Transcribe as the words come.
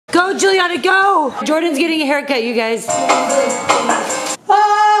Go, Juliana, go! Jordan's getting a haircut, you guys.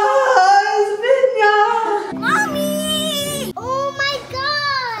 Mommy! Oh my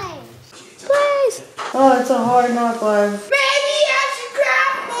god! Please. Oh, it's a hard knock life. Baby, I should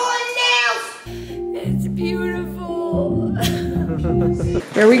grab more nails! It's beautiful.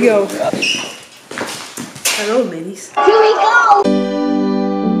 Here we go. Hello, ladies. Here we go!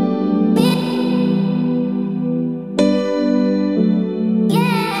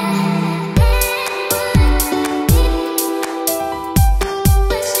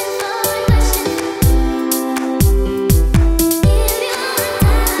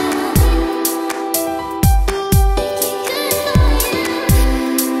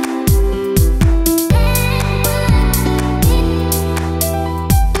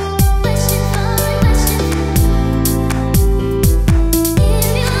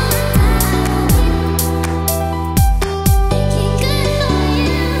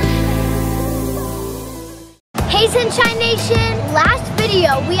 Hey Sunshine Nation! Last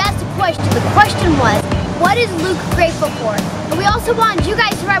video we asked a question. The question was, what is Luke grateful for? And we also wanted you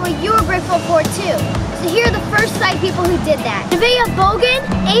guys to write what you were grateful for too. So here are the first 5 people who did that. Nevaeh Bogan,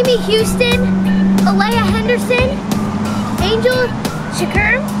 Amy Houston, Alea Henderson, Angel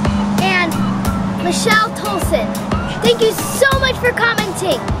Shakur, and Michelle Tolson. Thank you so much for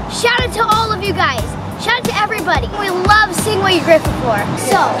commenting. Shout out to all of you guys. Shout out to everybody. We love seeing what you're grateful for.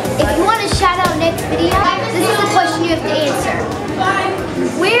 So, if you want to shout out next video, this is the question you have to answer.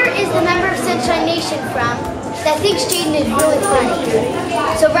 Where is the member of Sunshine Nation from that thinks Jayden is really funny?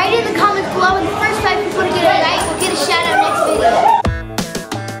 So write in the comments below, and the first 5 people to get it right will get a shout out next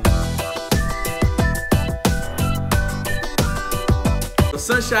video.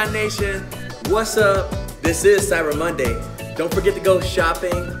 Sunshine Nation, what's up? This is Cyber Monday. Don't forget to go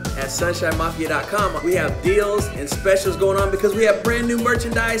shopping at sunshinemafia.com. We have deals and specials going on because we have brand new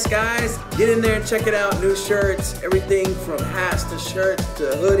merchandise, guys. Get in there and check it out. New shirts, everything from hats to shirts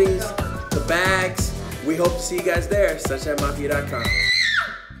to hoodies to bags. We hope to see you guys there, sunshinemafia.com.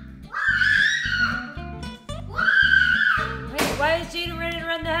 Wait, why is Jayden running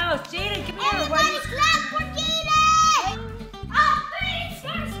around the house? Jayden, come here. Everybody clap for Jayden!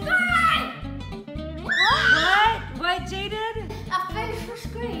 What, Jayden? I finished first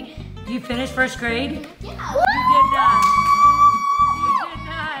grade. You finished first grade? Yeah. You did not. You did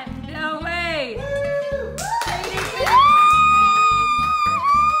not. No way.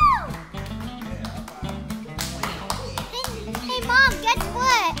 Hey Mom, guess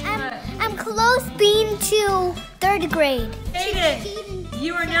what? I'm close being to 3rd grade. Jayden,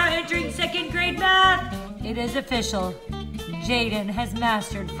 you are now entering 2nd grade math. It is official. Jayden has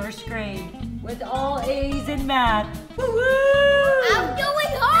mastered 1st grade with all A's in math. Woo-woo! I'm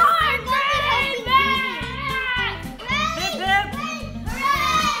doing hard! Hip, hip.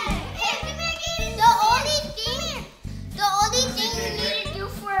 The only thing you need to do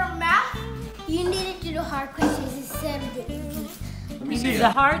for math, you needed to do hard questions instead of the easy. You do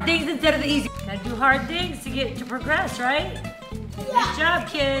the hard things instead of the easy. Gotta do hard things to progress, right? Yeah. Nice job,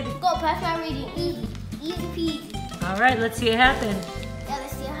 kid. Go pass my reading, easy. Easy peasy. All right, let's see it happen. Yeah,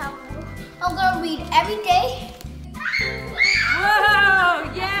 let's see how I'm gonna read every day.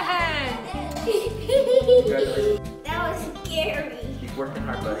 Whoa, yes! That was scary. Keep working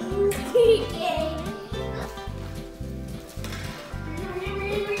hard, buddy. Okay.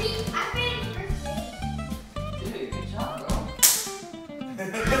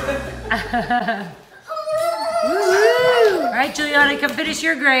 All right, Juliana, come finish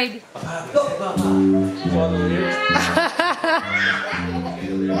your grade.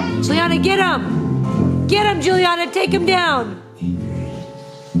 Juliana, get him! Get him, Juliana, take him down!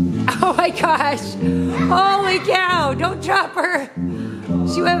 Oh my gosh! Holy cow! Don't drop her!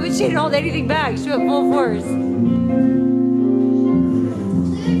 She didn't hold anything back. She went full force.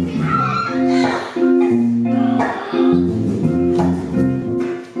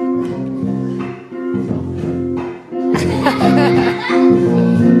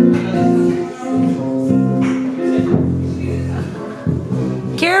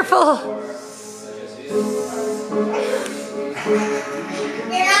 Careful!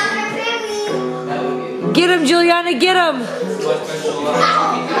 Get him, Juliana, get him!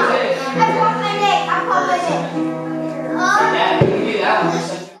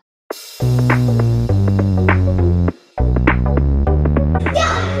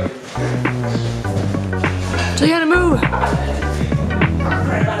 Juliana, move!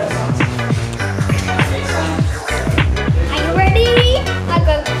 Are you ready? I'll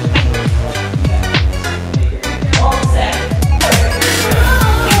go.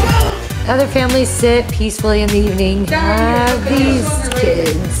 Other families sit peacefully in the evening. Have these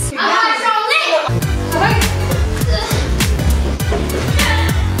kids.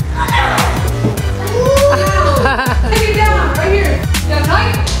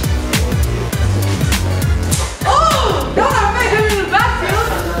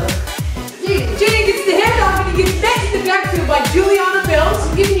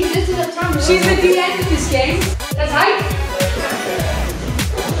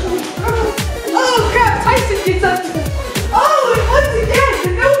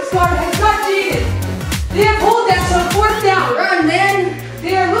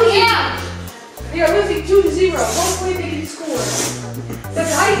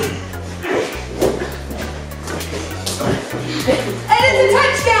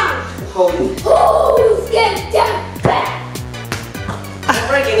 Oh, get down.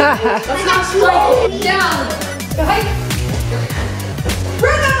 Let's not strike it. Down.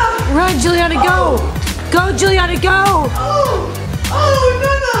 Run, Juliana, go. Go, Juliana, go.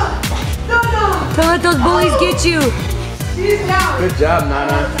 Nana. Don't let those bullies get you. She's down. Good job,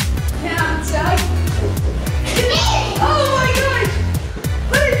 Nana. Down, Jack. Oh my gosh.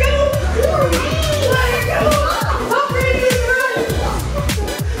 Let her go. Let her go. I'll bring you the run.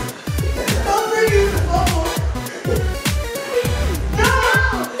 I'll bring you the bubble.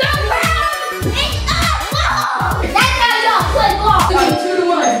 That's how y'all play ball. 2-1.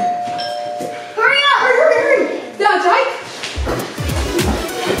 Hurry up. Hurry. Down, Jack.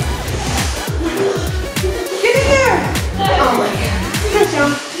 Get in there. Oh my God. Good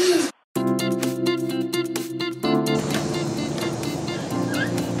job.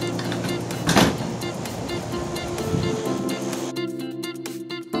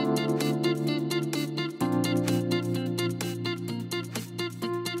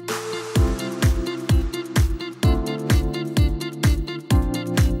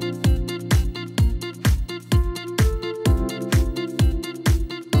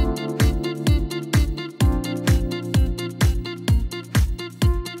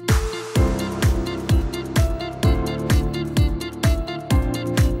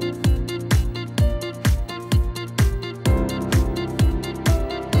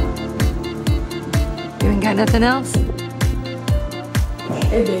 You ain't got nothing else?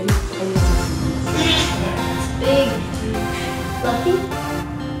 Hey, baby. Big, fluffy.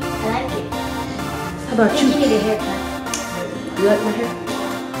 I like it. How about You you? need a haircut. You like my hair?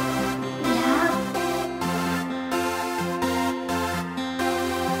 Yeah.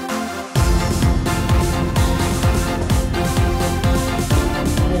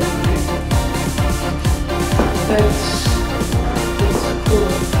 That's cool.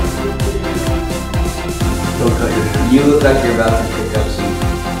 Don't cut your hair. You look like you're about to pick up some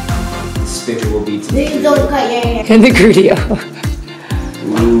despicable beats. Please don't cut your hair. In the video.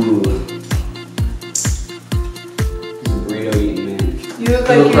 Ooh. He's a burrito eating man. You look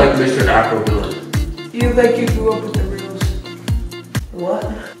You look like like Mr. Afro villain. you look like you grew up with the reels. What?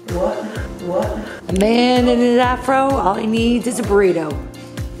 A man and his afro, all he needs is a burrito.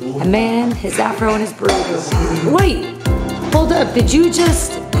 A man, his afro, and his burrito. Wait, hold up. Did you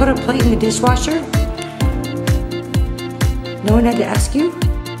just put a plate in the dishwasher? No one had to ask you?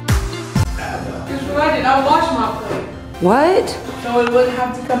 Because what I did, I washed my plate. What? So it wouldn't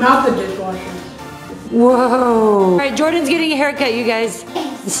have to come out the dishwasher. Whoa. All right, Jordan's getting a haircut, you guys.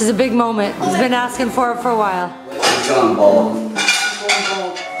 This is a big moment. He's been asking for it for a while. It's on ball.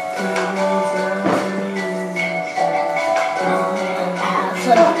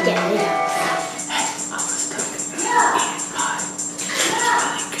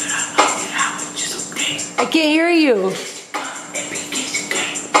 I can't hear you.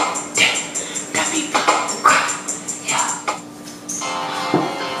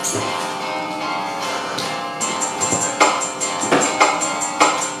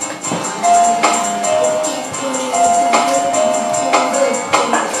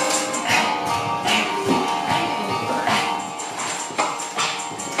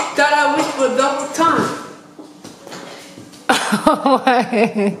 Thought I whispered the whole time.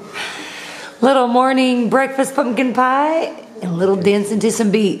 Little morning breakfast pumpkin pie and a little dancing to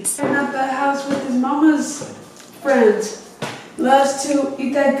some beats. And at the house with his mama's friends. Loves to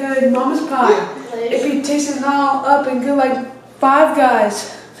eat that good mama's pie. If he tastes it all up and good like Five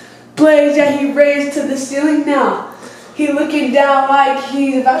Guys. Blaze that he raised to the ceiling now. He looking down like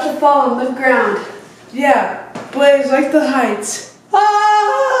he's about to fall on the ground. Yeah, Blaze like the heights.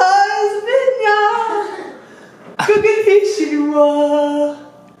 Cooking Ishiwa.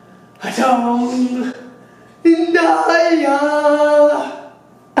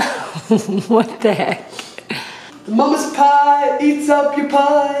 What the heck? Mama's pie eats up your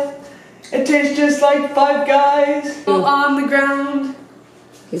pie. It tastes just like Five Guys. All on the ground.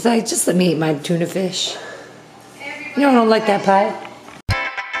 He's like, just let me eat my tuna fish. You don't like that pie?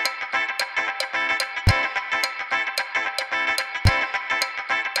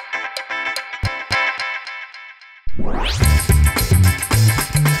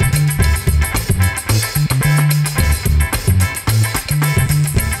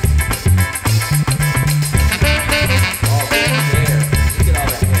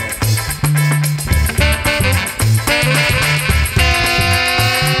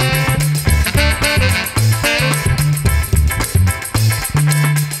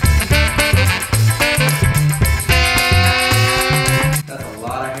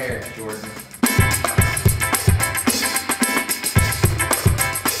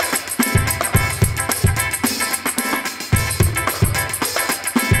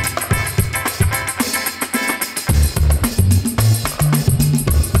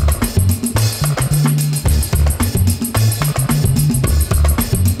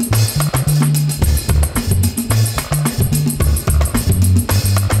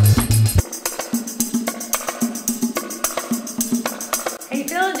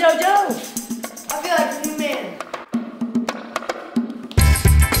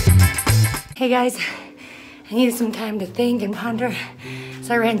 Hey guys, I needed some time to think and ponder,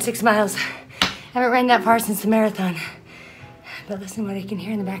 so I ran 6 miles. I haven't ran that far since the marathon. But listen to what I can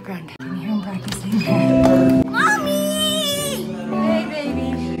hear in the background. Can you hear him practicing? Mommy! Hey baby,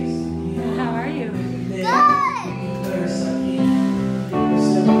 how are you? Good! Mommy!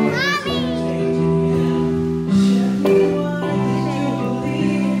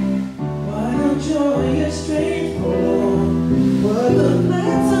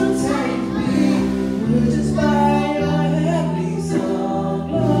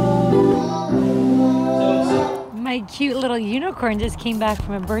 My cute little unicorn just came back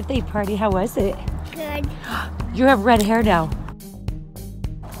from a birthday party. How was it? Good. You have red hair now.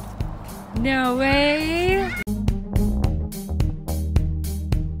 No way.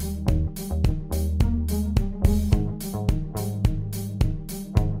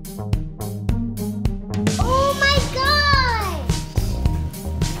 Oh my gosh!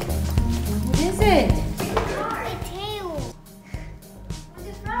 What is it? A tail. Where's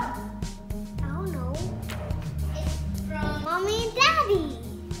it from? I don't know. It's from Mommy and Daddy,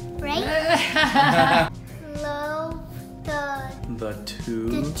 right? Love The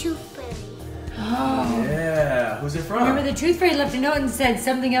tooth fairy. Oh. Yeah. Who's it from? Remember the tooth fairy left a note and said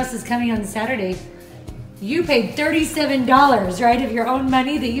something else is coming on Saturday. You paid $37, right, of your own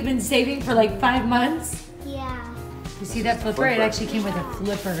money that you've been saving for like 5 months? Yeah. You see that flipper? It actually came with a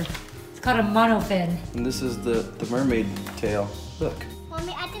flipper. It's called a monofin. And this is the mermaid tail. Look.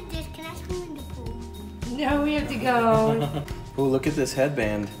 Mommy, I did this. Can I swim in the pool? No, we have to go. Oh, look at this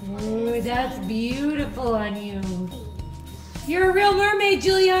headband. Ooh, that's beautiful on you. You're a real mermaid,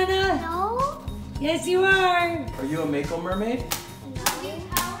 Juliana. No. Yes, you are. Are you a Mako mermaid?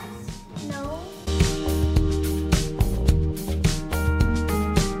 No.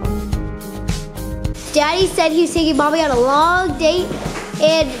 Daddy said he was taking Mommy on a long date,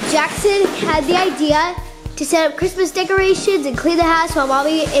 and Jackson had the idea to set up Christmas decorations and clean the house while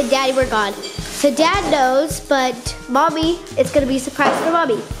Mommy and Daddy were gone. So Dad knows, but Mommy, it's gonna be a surprise for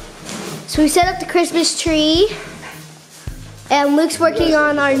Mommy. So we set up the Christmas tree, and Luke's working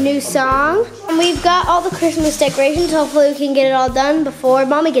on our new song. And we've got all the Christmas decorations. Hopefully we can get it all done before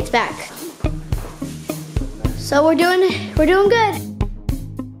Mommy gets back. So we're doing good.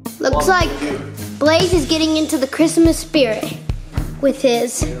 Looks like Blaze is getting into the Christmas spirit with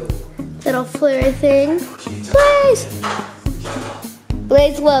his little flare thing. Blaze!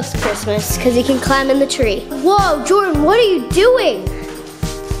 Blaze loves Christmas because he can climb in the tree. Whoa, Jordan, what are you doing?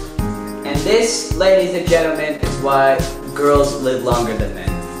 And this, ladies and gentlemen, is why girls live longer than men.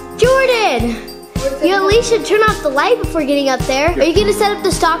 Jordan! You at least should turn off the light before getting up there. Are you gonna set up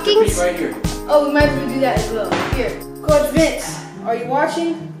the stockings? Right here. Oh, we might as well do that as well. Here, Coach Vince, are you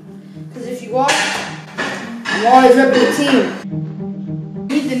watching? Because if you are, I'm always repping the team.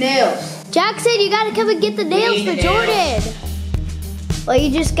 Need the nails. Jackson, you gotta come and get the nails for Jordan. Well,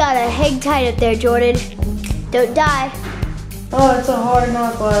 you just gotta hang tight up there, Jordan. Don't die. Oh, it's a hard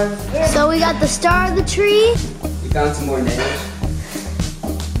knock life. So we got the star of the tree. We found some more nails.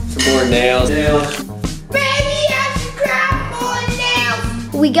 Some more nails. Baby, I should grab more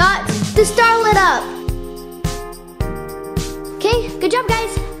nails. We got the star lit up. Okay, good job,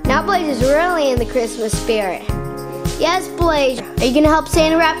 guys. Now Blaze is really in the Christmas spirit. Yes, Blaze. Are you gonna help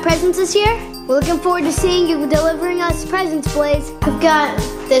Santa wrap presents this year? We're looking forward to seeing you delivering us presents, Blaze. We've got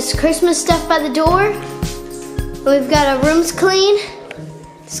this Christmas stuff by the door. We've got our rooms clean.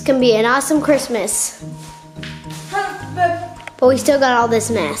 It's gonna be an awesome Christmas. But we still got all this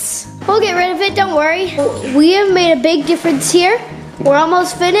mess. We'll get rid of it, don't worry. We have made a big difference here. We're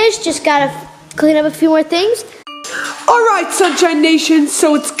almost finished, just gotta clean up a few more things. All right, Sunshine Nation,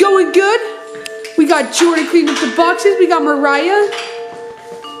 so it's going good. We got Jordan cleaning up the boxes. We got Mariah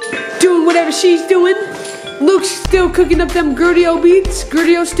doing whatever she's doing. Luke's still cooking up them Grudio beats,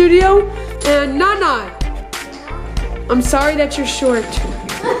 Grudio Studio. And Nana, I'm sorry that you're short.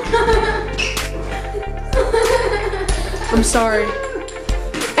 I'm sorry.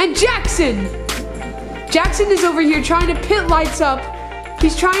 And Jackson is over here trying to pit lights up.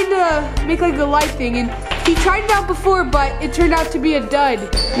 He's trying to make like a light thing, and he tried it out before, but it turned out to be a dud.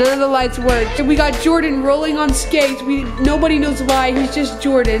 None of the lights worked. And we got Jordan rolling on skates. Nobody knows why. He's just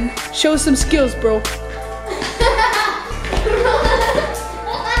Jordan. Show us some skills, bro.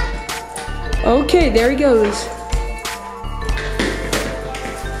 Okay, there he goes.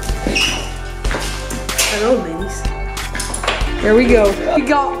 Hello, ladies. There we go. We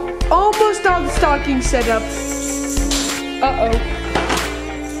got almost all the stockings set up. Uh-oh.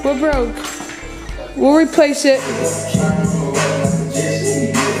 We're broke. We'll replace it.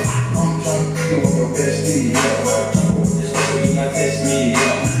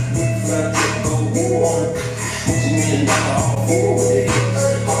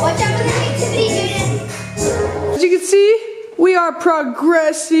 We are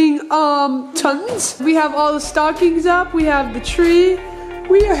progressing tons. We have all the stockings up. We have the tree.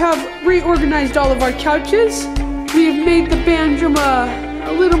 We have reorganized all of our couches. We have made the band room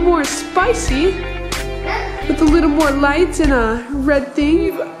a little more spicy with a little more lights and a red thing.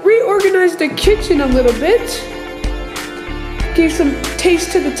 We've reorganized the kitchen a little bit. Gave some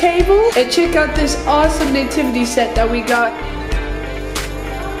taste to the table. And check out this awesome nativity set that we got.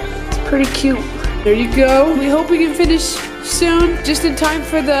 It's pretty cute. There you go. We hope we can finish soon, just in time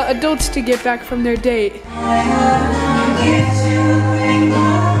for the adults to get back from their date. They'll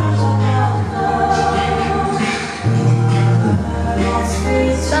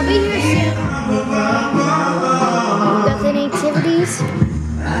be here soon. Got the nativities.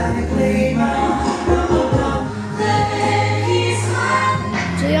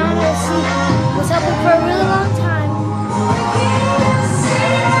 Juliana was helping for a really long time.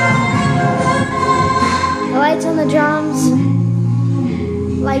 The lights on the drums.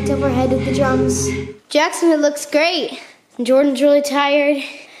 Light overhead of the drums. Jackson, it looks great. Jordan's really tired.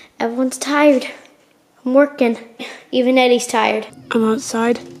 Everyone's tired. I'm working. Even Eddie's tired. I'm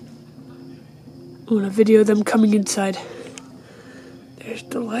outside. I want to video them coming inside. There's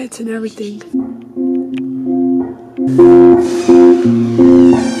the lights and everything.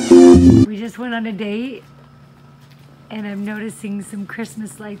 We just went on a date, and I'm noticing some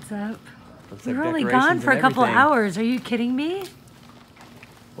Christmas lights up. We were only gone for a couple hours. Are you kidding me?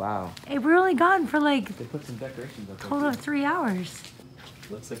 Wow. Hey, we were only gone for like They put some decorations up. total of 3 hours.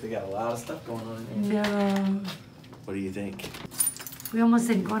 Looks like they got a lot of stuff going on in here. No. What do you think? We almost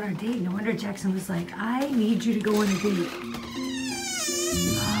didn't go on our date. No wonder Jackson was like, I need you to go on a date.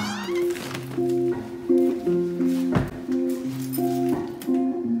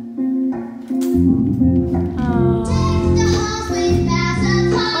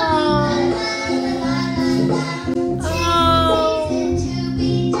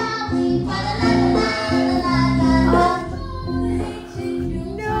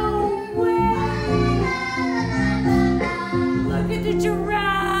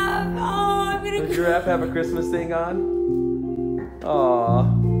 Giraffe have a Christmas thing on? Aww.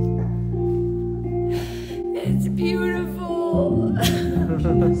 It's beautiful. It's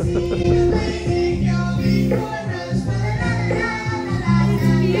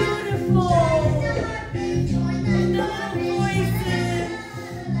beautiful. And the little voices.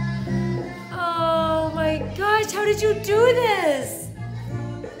 Oh my gosh, how did you do this?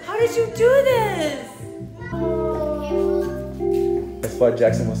 How did you do this? That's why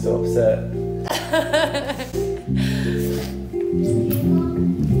Jackson was so upset.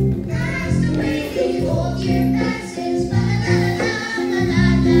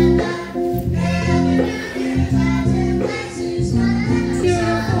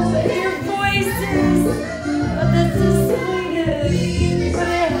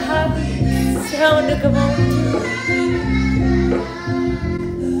 Sound to come on.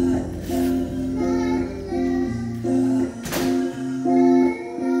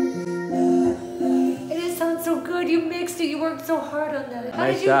 It just sounds so good. You mixed it. You worked so hard on that. How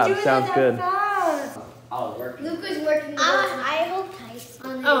Nice did you job. do that Sounds good. fast? Luke was working. I hope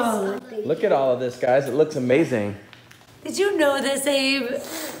Tyson on his. Look at all of this, guys. It looks amazing. Did you know this, Abe?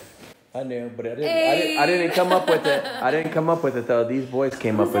 I knew, but I didn't come up with it. I didn't come up with it though. These boys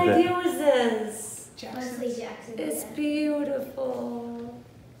came up with Whose it. idea was this? Leslie Jackson. It's beautiful.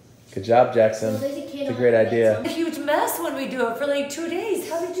 Good job, Jackson. It's a great idea. A huge mess when we do it for like 2 days.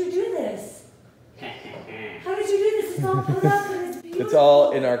 How did you do this? How did you do this? It's all put up and it's beautiful. It's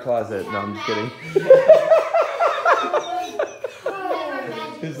all in our closet. No, I'm just kidding.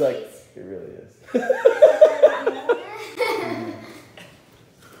 He's like, it really is.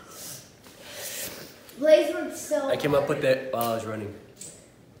 Blaze looks so. I came up with it while I was running.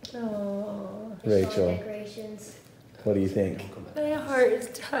 Oh, Rachel, Decorations. what do you think? my heart is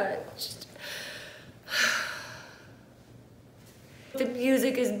touched. The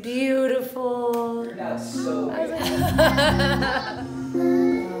music is beautiful. That's so I was like,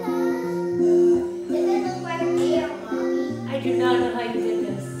 I do not know how you did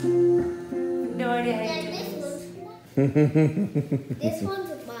this. No idea how you did this. This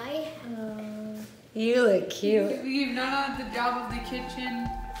one's mine. You look cute. We gave Nana the job of the kitchen,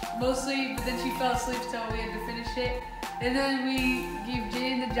 mostly, but then she fell asleep, so we had to finish it. And then we gave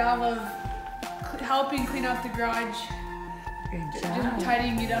Jayden the job of helping clean out the garage, just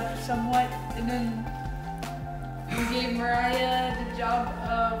tidying it up somewhat. And then we gave Mariah the job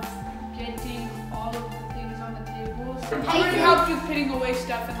of getting all of the things on the tables. Tyson helped with putting away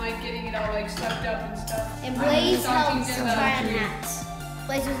stuff and like getting it all like swept up and stuff. And Blaze Stockings helped in the try on tree. hats.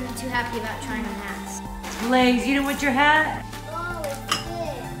 Blaze wasn't too happy about trying on hats. Blaze, you didn't want your hat?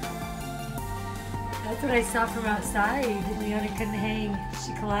 That's what I saw from outside. Juliana couldn't hang.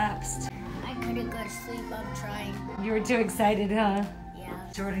 She collapsed. I couldn't go to sleep. I'm trying. You were too excited, huh? Yeah.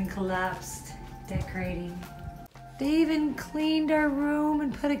 Jordan collapsed, decorating. They even cleaned our room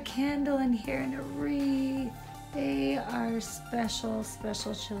and put a candle in here and a wreath. They are special,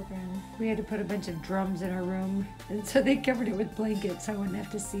 special children. We had to put a bunch of drums in our room, and so they covered it with blankets so I wouldn't have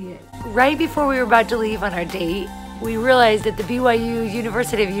to see it. Right before we were about to leave on our date, we realized that the BYU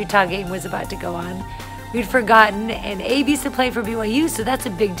University of Utah game was about to go on. We'd forgotten, and Abe used to play for BYU, so that's a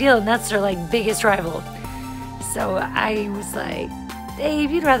big deal, and that's their like biggest rival. So I was like,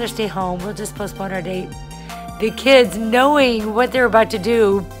 Abe, you'd rather stay home. We'll just postpone our date. The kids, knowing what they're about to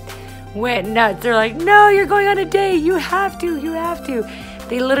do, went nuts. They're like, no, you're going on a date. You have to, you have to.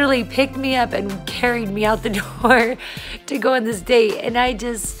 They literally picked me up and carried me out the door to go on this date. And I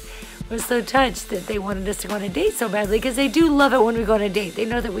just was so touched that they wanted us to go on a date so badly, because they do love it when we go on a date. They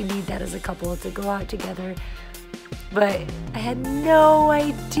know that we need that as a couple to go out together. But I had no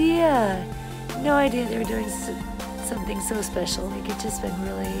idea they were doing something so special. Like, it's just been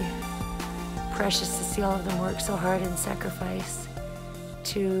really precious to see all of them work so hard and sacrifice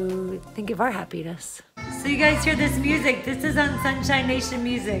to think of our happiness. So you guys hear this music? This is on Sunshine Nation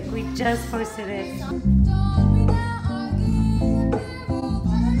Music. We just posted it.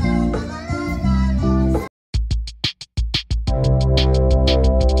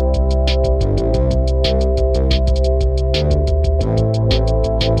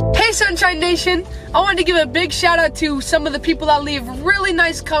 Hey Sunshine Nation! I wanted to give a big shout out to some of the people that leave really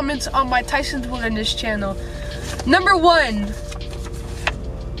nice comments on my Tyson's Wilderness channel. Number 1.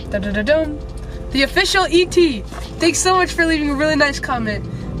 The official ET. Thanks so much for leaving a really nice comment.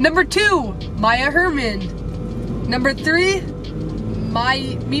 Number 2, Maya Herman. Number 3,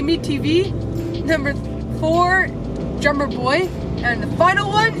 Mimi TV. Number 4, Drummer Boy. And the final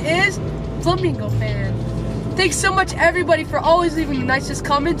one is Flamingo Fan. Thanks so much everybody for always leaving the nicest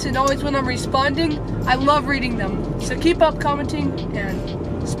comments, and always when I'm responding, I love reading them. So keep up commenting and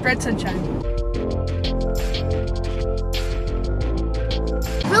spread sunshine.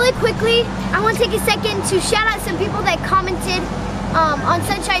 Really quickly, I want to take a second to shout out some people that commented on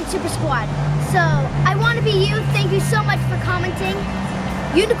Sunshine Super Squad. So, I want to be you. Thank you so much for commenting.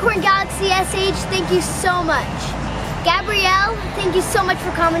 Unicorn Galaxy SH, thank you so much. Gabrielle, thank you so much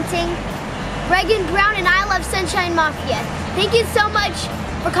for commenting. Reagan Brown and I Love Sunshine Mafia, thank you so much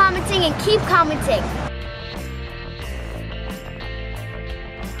for commenting, and keep commenting.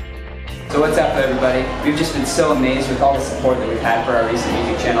 So what's up everybody? We've just been so amazed with all the support that we've had for our recent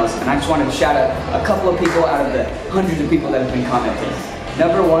music channels, and I just wanted to shout out a couple of people out of the hundreds of people that have been commenting.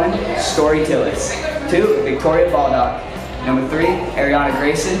 Number 1, Story Tillis. 2, Victoria Baldock. Number 3, Ariana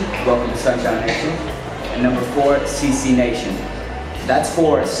Grayson, welcome to Sunshine Nation. And number 4, CC Nation. That's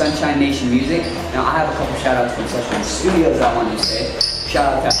for Sunshine Nation Music. Now I have a couple shout outs from Sunshine Studios I wanted to say.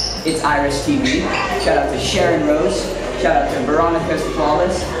 Shout out to It's Iris TV. Shout out to Sharon Rose. Shout out to Veronica's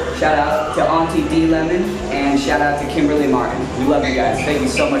Flawless. Shout out to Auntie D Lemon, and shout out to Kimberly Martin. We love you guys. Thank you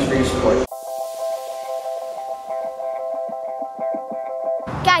so much for your support.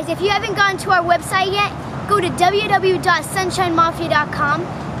 Guys, if you haven't gone to our website yet, go to www.sunshinemafia.com,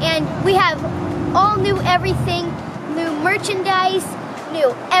 and we have all new everything, new merchandise,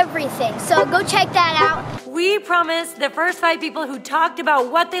 new everything. So go check that out. We promised the first 5 people who talked about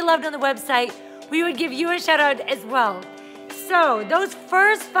what they loved on the website, we would give you a shout out as well. So those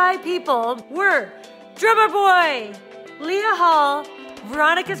first 5 people were Drummer Boy, Leah Hall,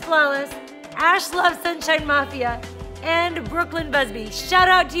 Veronica's Flawless, Ash Loves Sunshine Mafia, and Brooklyn Busby. Shout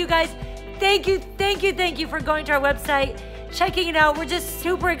out to you guys. Thank you for going to our website, checking it out. We're just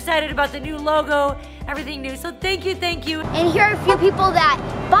super excited about the new logo, everything new. So thank you. And here are a few people that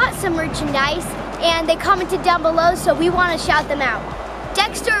bought some merchandise, and they commented down below, so we want to shout them out.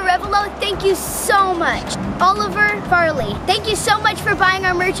 Dexter Revelo, thank you so much. Oliver Farley, thank you so much for buying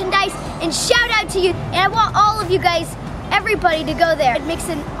our merchandise, and shout out to you. And I want all of you guys, everybody, to go there. It makes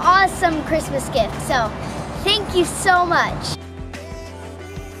an awesome Christmas gift, so thank you so much.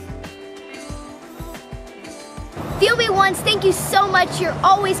 Feel Me Once, thank you so much. You're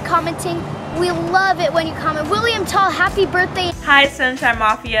always commenting. We love it when you comment. William Tall, happy birthday. Hi Sunshine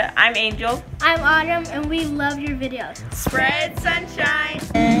Mafia, I'm Angel. I'm Autumn, and we love your videos. Spread sunshine.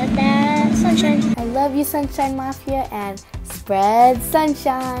 Spread that sunshine. I love you, Sunshine Mafia, and spread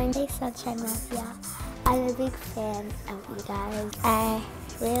sunshine. Hey, Sunshine Mafia. I'm a big fan of you guys. I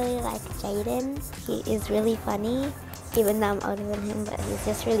really like Jayden. He is really funny, even though I'm older than him, but he's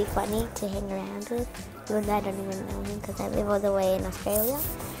just really funny to hang around with, even though I don't even know him because I live all the way in Australia.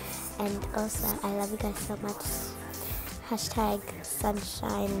 And also, I love you guys so much. Hashtag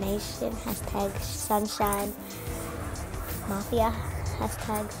Sunshine Nation. Hashtag Sunshine Mafia.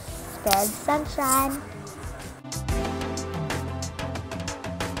 Hashtag Spread Sunshine.